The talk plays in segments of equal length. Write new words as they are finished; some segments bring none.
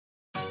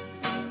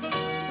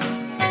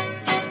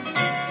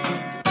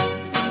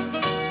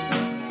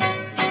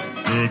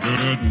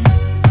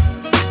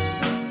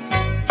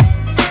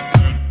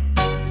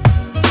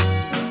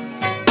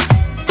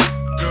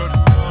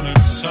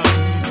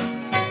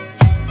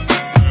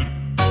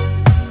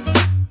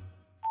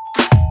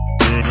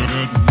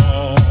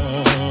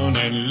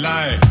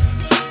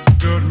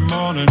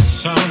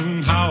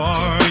Sun, how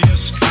are you?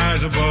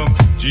 Skies above.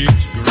 Gee,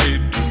 it's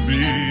great to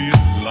be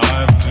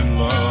alive and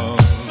love.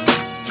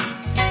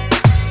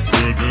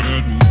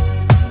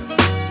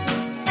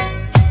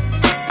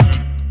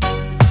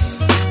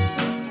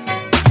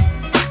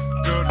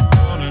 Good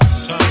morning,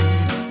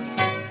 sun.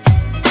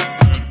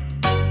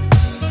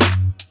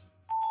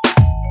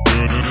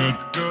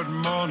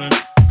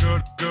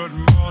 Good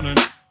morning,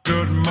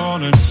 good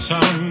morning,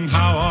 sun.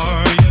 How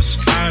are you?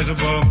 Skies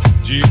above.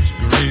 Gee, it's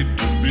great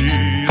to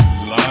be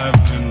alive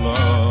and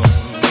love.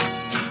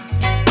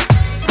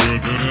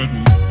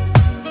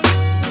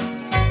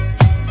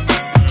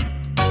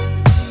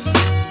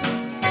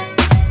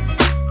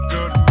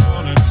 Good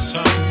morning,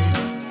 sun.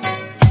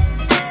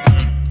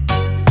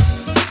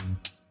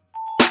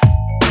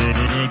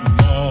 Good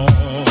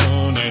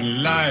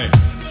morning, life.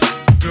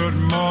 Good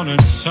morning,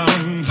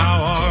 sun.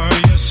 How are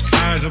you?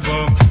 Skies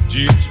above.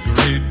 Gee, it's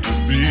great to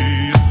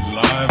be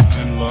alive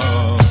and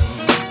love.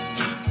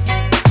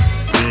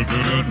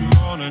 Good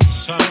morning,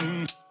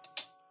 sun.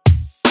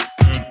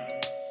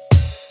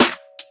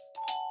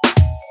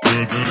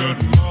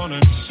 Good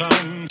morning,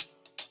 sun.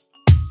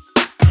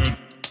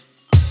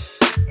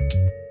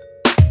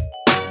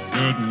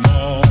 Good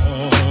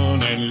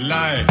morning,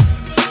 life.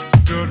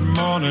 Good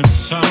morning,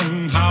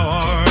 sun. How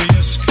are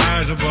you?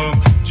 Skies above.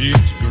 Gee,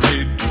 it's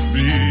great to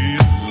be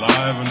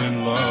alive and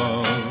in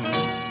love.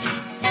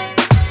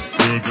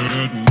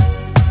 Good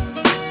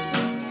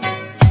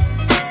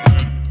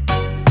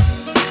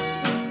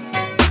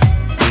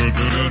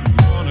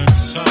morning,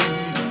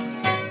 sun.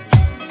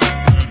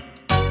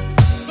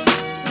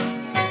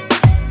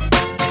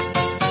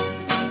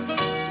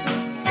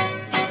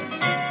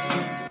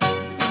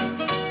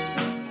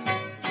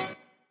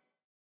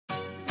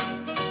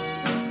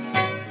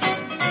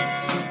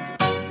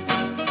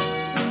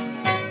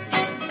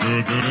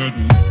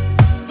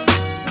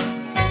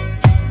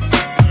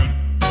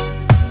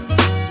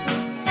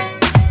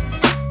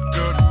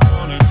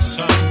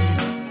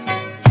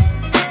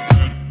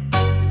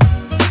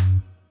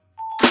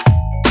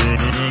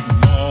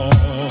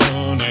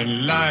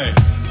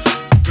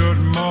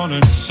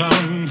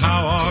 Sun,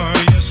 how are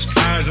you?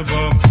 Skies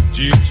above.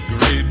 Gee, it's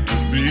great to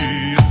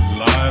be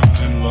alive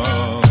and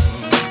love.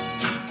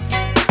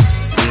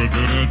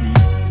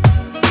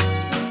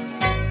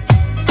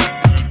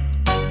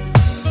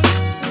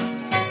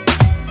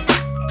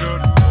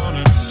 Good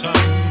morning,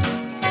 sun.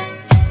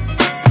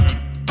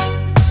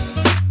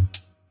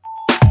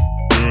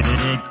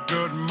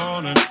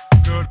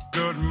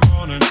 Good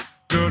morning,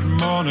 good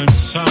morning,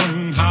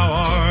 sun. How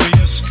are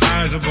you?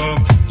 Skies above.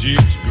 Gee,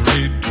 it's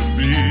great to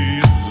be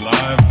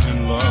alive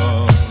and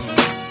love.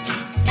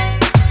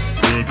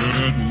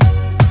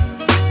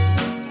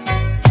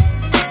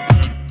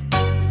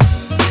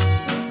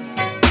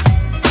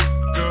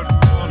 Good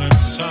morning,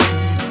 sun.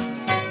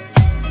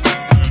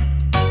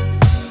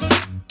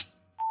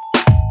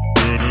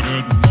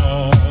 Good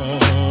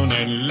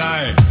morning,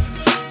 life.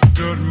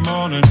 Good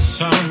morning,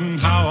 sun.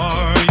 How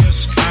are you?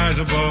 Skies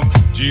above.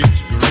 Gee,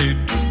 it's great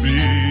to be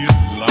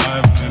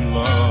alive and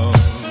love.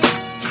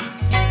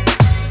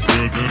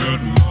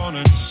 Good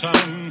morning,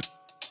 sun.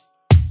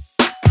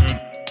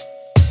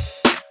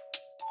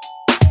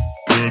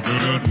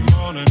 Good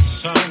morning,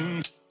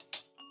 sun.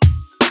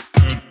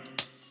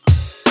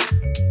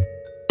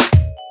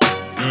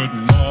 Good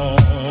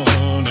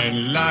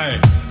morning,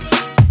 life.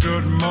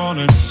 Good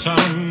morning,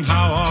 sun.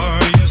 How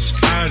are you?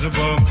 Skies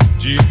above.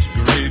 Gee, it's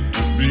great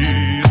to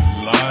be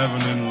alive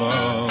and in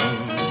love.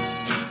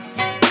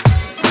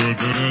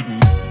 Good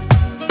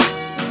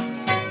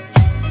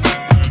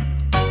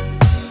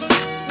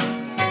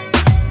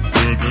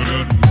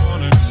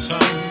morning,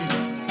 sun.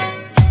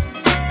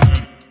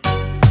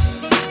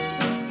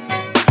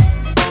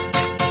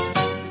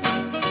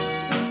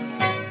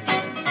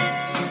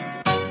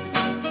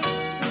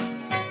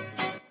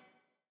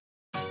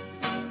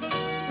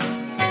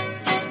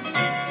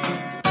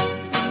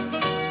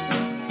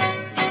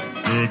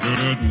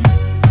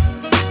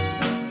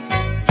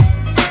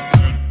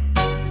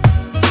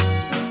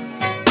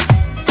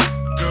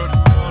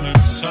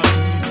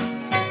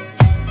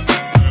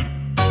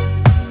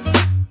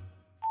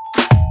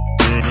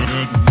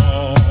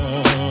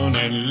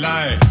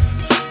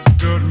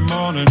 Good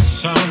morning,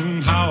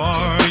 sun. How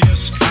are you?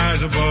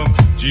 Skies above.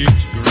 Gee,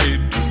 it's great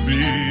to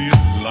be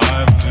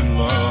alive and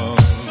love.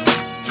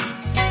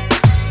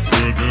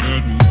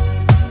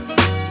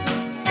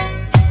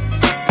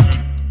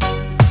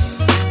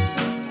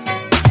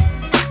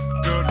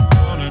 Good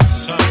morning,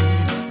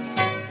 sun.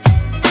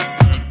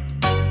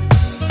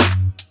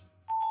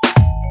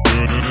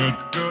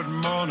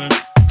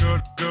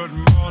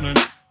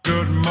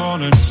 Good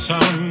morning,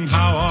 sun.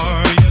 How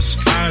are you?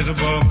 Skies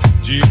above.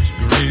 Gee, it's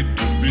great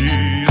to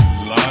be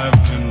alive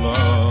and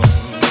love.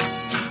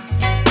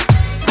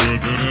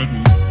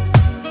 Good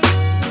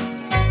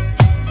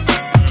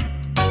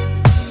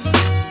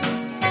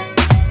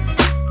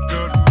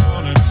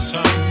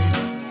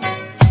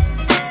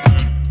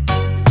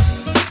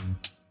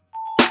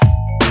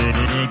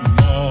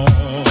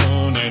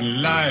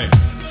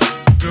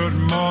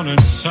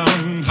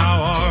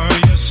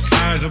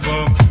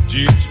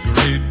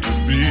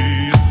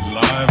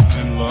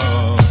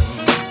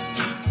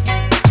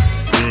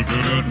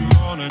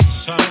morning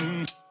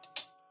sun.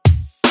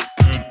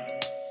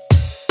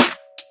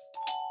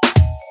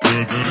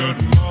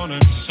 Good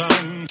morning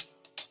sun.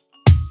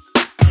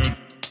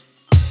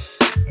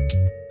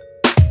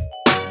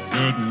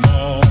 Good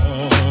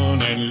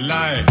morning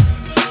light.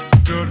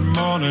 Good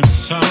morning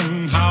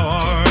sun. How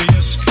are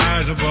you?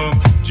 Skies above.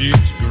 Gee,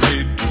 it's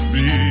great to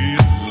be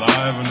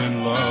alive and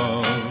in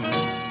love.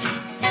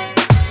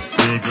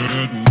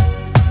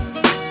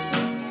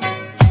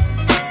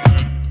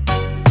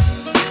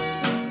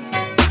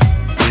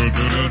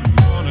 Good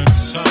morning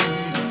sun.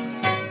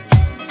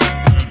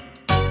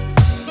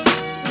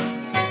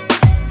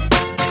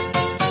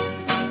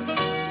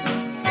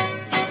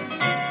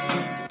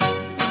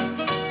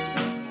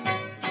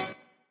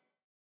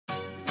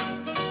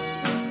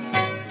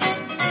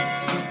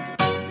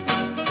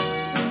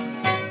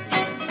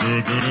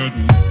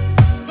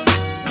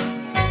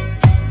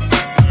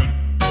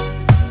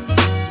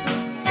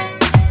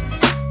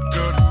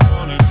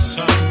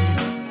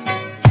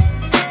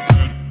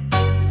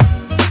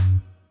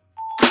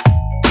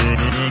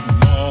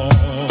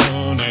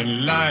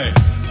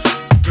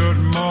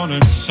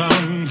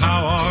 Sun,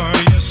 how are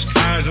you?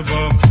 Skies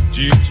above.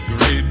 Gee, it's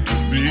great to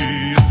be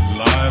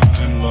alive and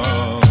in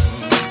love.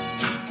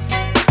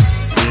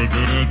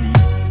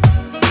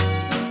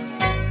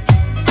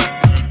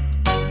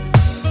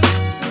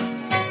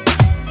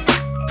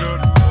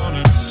 Good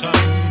morning,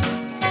 sun.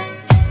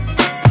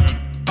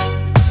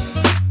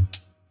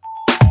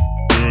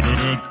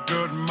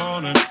 Good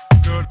morning,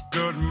 good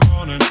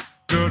morning,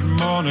 good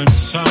morning,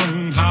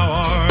 sun. How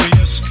are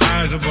you?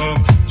 Skies above.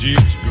 Gee,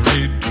 it's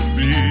great to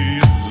be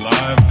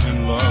alive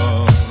in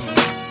love.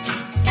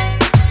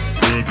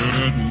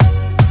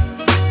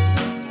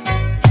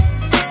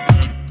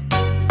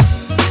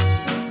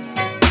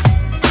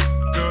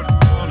 Good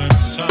morning,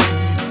 sun.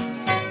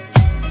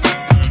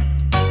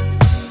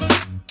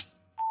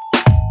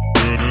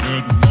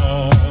 Good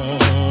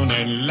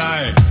morning,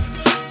 light.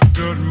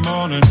 Good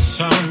morning,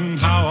 sun.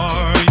 How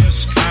are you?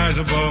 Skies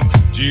above.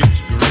 Gee,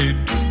 it's great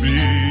to be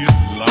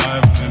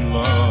alive in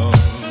love.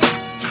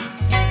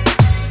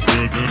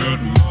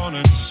 Good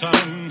morning,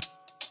 sun.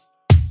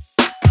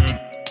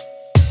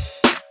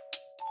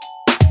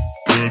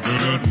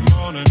 Good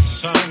morning,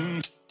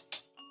 sun.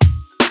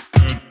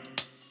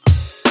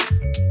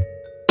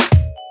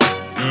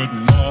 Good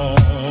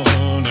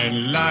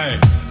morning, light.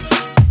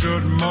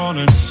 Good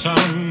morning,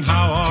 sun.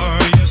 How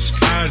are you?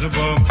 Skies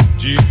above.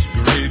 Gee, it's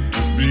great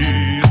to be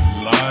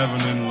alive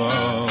and in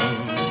love.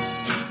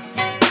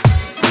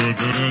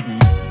 Good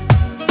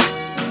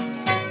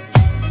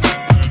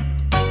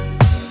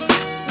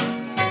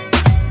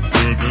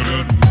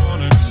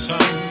morning,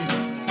 sun.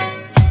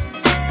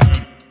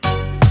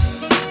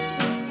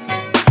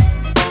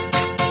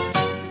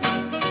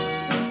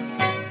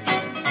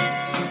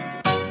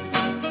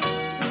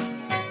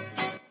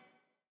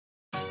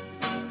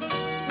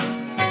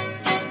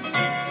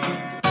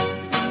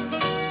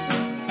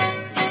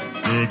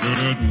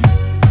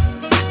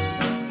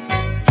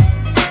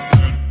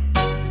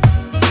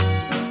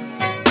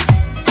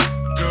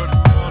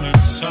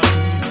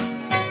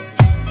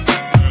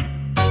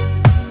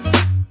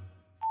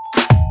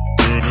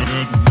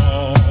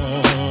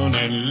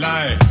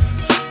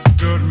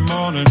 Good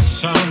morning,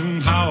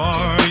 sun. How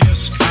are you?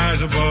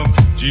 Skies above.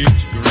 Gee,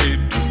 it's great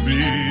to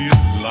be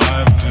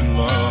alive in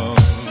love.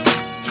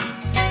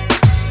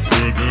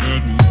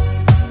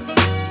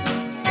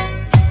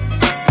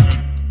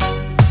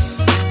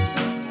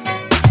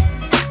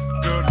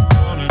 Good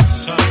morning,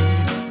 sun.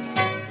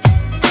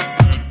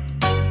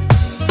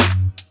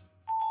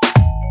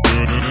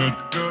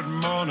 Good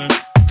morning,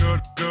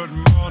 good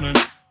morning,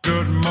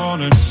 good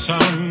morning,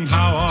 sun.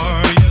 How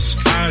are you?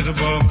 Skies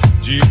above.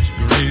 Gee, it's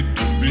great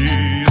to be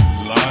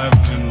alive